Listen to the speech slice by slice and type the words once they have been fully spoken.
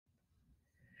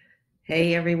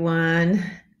Hey everyone.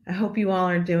 I hope you all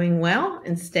are doing well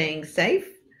and staying safe.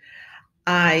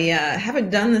 I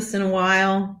haven't done this in a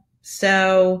while,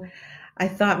 so I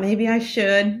thought maybe I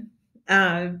should.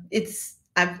 It's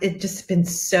just been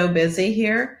so busy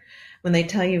here. When they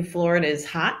tell you Florida is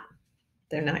hot,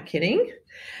 they're not kidding.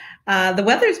 The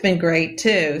weather's been great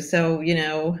too, so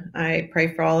I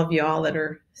pray for all of y'all that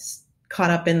are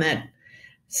caught up in that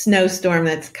snowstorm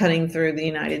that's cutting through the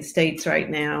United States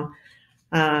right now.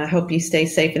 I hope you stay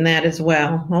safe in that as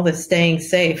well. All this staying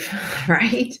safe,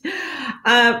 right?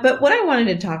 But what I wanted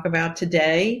to talk about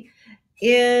today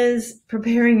is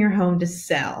preparing your home to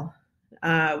sell.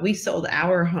 We sold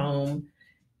our home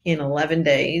in 11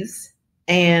 days,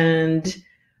 and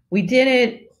we did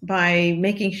it by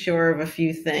making sure of a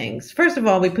few things. First of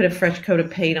all, we put a fresh coat of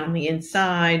paint on the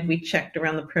inside. We checked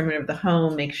around the perimeter of the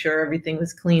home, make sure everything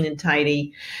was clean and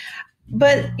tidy.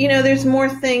 But there's more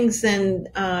things than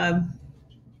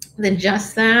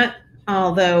just that.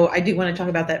 Although I do want to talk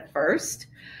about that first.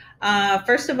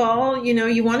 First of all,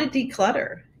 you want to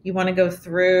declutter. You want to go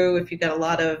through if you've got a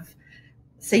lot of,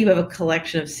 say, you have a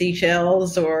collection of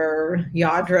seashells or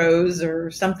yadros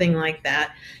or something like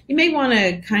that. You may want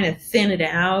to kind of thin it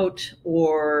out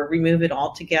or remove it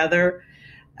altogether.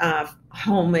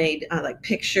 Homemade like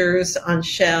pictures on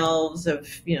shelves of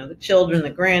the children, the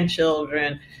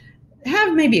grandchildren.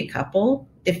 Have maybe a couple,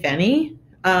 if any,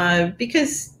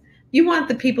 because you want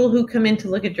the people who come in to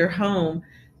look at your home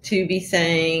to be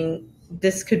saying,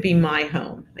 this could be my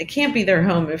home. It can't be their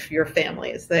home if your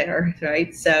family is there,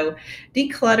 right? So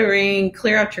decluttering,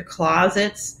 clear out your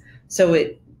closets so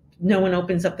no one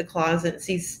opens up the closet and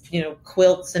sees,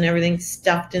 quilts and everything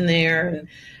stuffed in there. And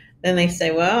then they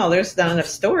say, well, there's not enough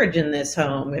storage in this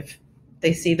home if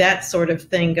they see that sort of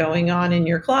thing going on in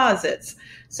your closets.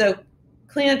 So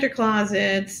clean out your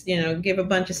closets, give a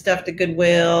bunch of stuff to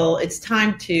Goodwill. It's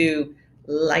time to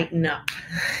lighten up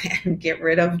and get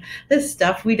rid of the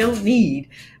stuff we don't need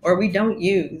or we don't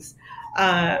use.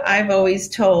 I've always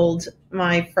told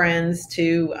my friends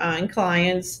and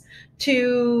clients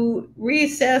to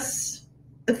reassess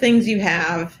the things you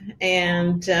have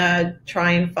and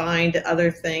try and find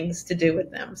other things to do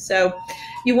with them. So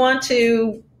you want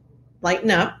to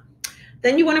lighten up.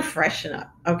 Then you want to freshen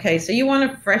up. Okay, so you want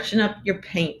to freshen up your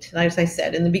paint. As I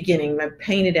said in the beginning, I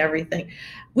painted everything.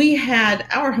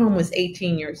 Our home was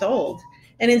 18 years old.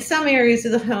 And in some areas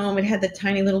of the home, it had the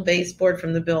tiny little baseboard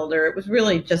from the builder. It was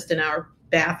really just in our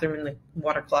bathroom in the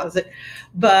water closet.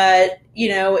 But,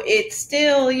 it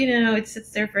still, it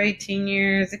sits there for 18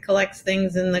 years. It collects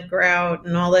things in the grout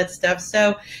and all that stuff.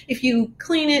 So if you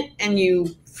clean it and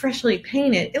you freshly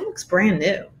paint it, it looks brand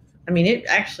new. I mean, it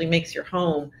actually makes your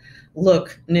home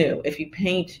look new. If you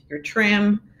paint your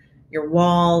trim, your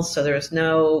walls, so there's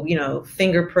no,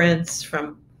 fingerprints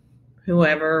from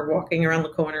whoever walking around the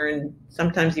corner, and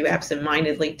sometimes you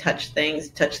absentmindedly touch things,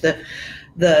 touch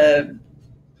the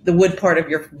wood part of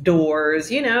your doors,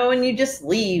 and you just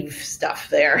leave stuff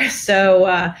there.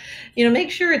 So, make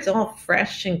sure it's all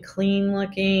fresh and clean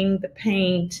looking, the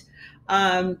paint.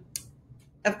 Of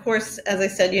course, as I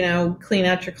said, clean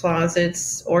out your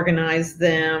closets, organize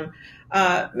them.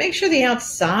 Make sure the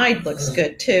outside looks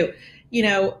good too.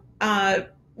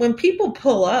 When people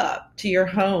pull up to your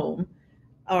home,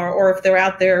 or if they're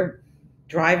out there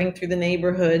driving through the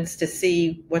neighborhoods to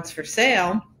see what's for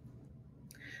sale,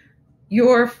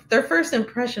 their first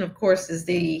impression, of course, is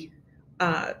the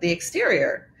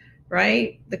exterior,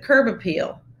 right? The curb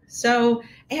appeal. So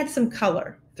add some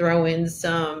color, throw in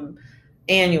some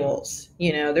annuals.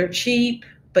 They're cheap,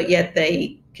 but yet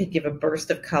they could give a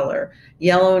burst of color.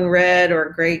 Yellow and red are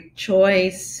a great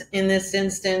choice in this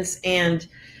instance. And,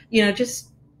 just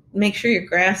make sure your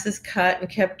grass is cut and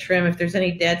kept trim. If there's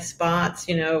any dead spots,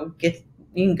 you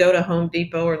can go to Home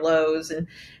Depot or Lowe's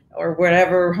or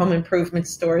whatever home improvement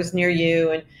stores near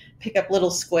you and pick up little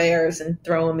squares and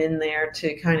throw them in there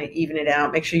to kind of even it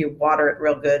out. Make sure you water it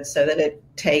real good so that it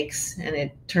takes and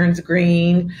it turns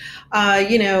green.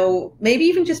 Maybe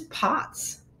even just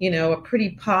pots, a pretty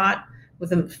pot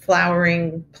with a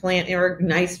flowering plant or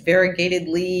nice variegated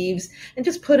leaves, and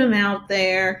just put them out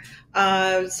there.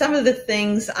 Some of the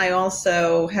things I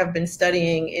also have been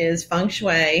studying is feng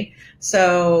shui.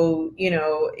 So,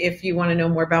 if you want to know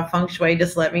more about feng shui,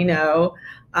 just let me know.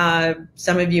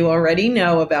 Some of you already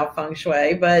know about feng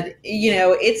shui, but,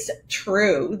 it's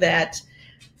true that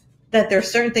there are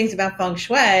certain things about feng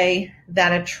shui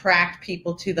that attract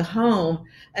people to the home.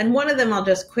 And one of them I'll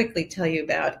just quickly tell you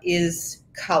about is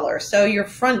color. So your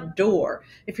front door,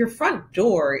 if your front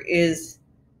door is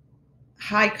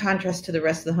high contrast to the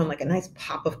rest of the home, like a nice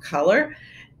pop of color,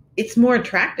 it's more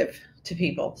attractive to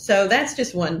people. So that's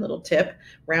just one little tip.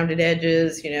 Rounded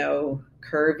edges,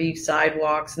 curvy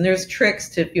sidewalks, and there's tricks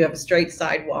to if you have a straight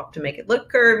sidewalk to make it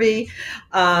look curvy.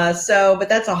 But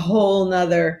that's a whole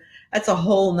nother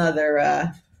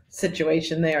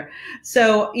situation there.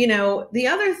 So, the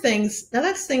other things, now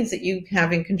that's things that you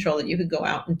have in control that you could go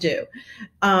out and do.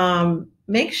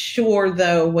 Make sure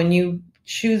though, when you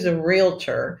choose a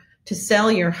realtor to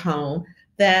sell your home,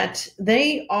 that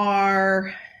they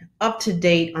are up to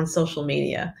date on social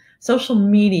media. Social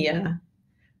media,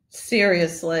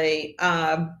 seriously,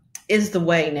 is the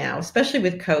way now, especially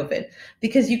with COVID,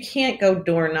 because you can't go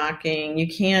door knocking. You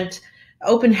can't,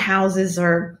 open houses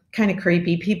are kind of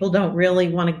creepy. People don't really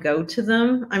want to go to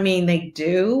them. I mean, they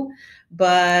do,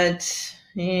 but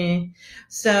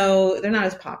so they're not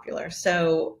as popular.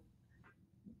 So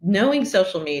knowing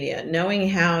social media, knowing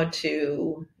how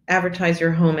to advertise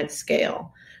your home at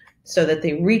scale so that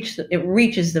it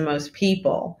reaches the most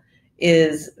people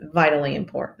is vitally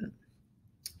important.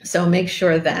 So make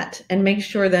sure that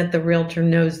the realtor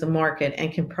knows the market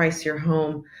and can price your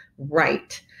home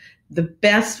right. The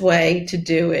best way to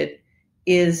do it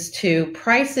is to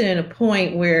price it in a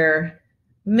point where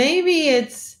maybe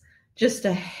it's just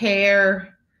a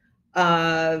hair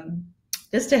around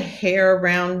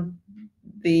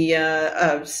the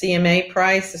CMA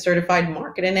price, the certified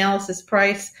market analysis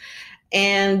price.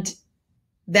 And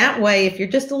that way, if you're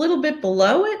just a little bit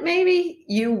below it, maybe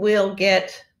you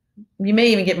may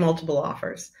even get multiple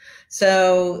offers.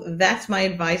 So that's my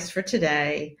advice for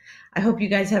today. I hope you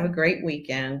guys have a great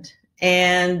weekend.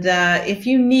 And if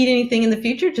you need anything in the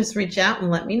future, just reach out and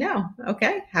let me know.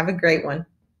 Okay? Have a great one.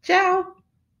 Ciao.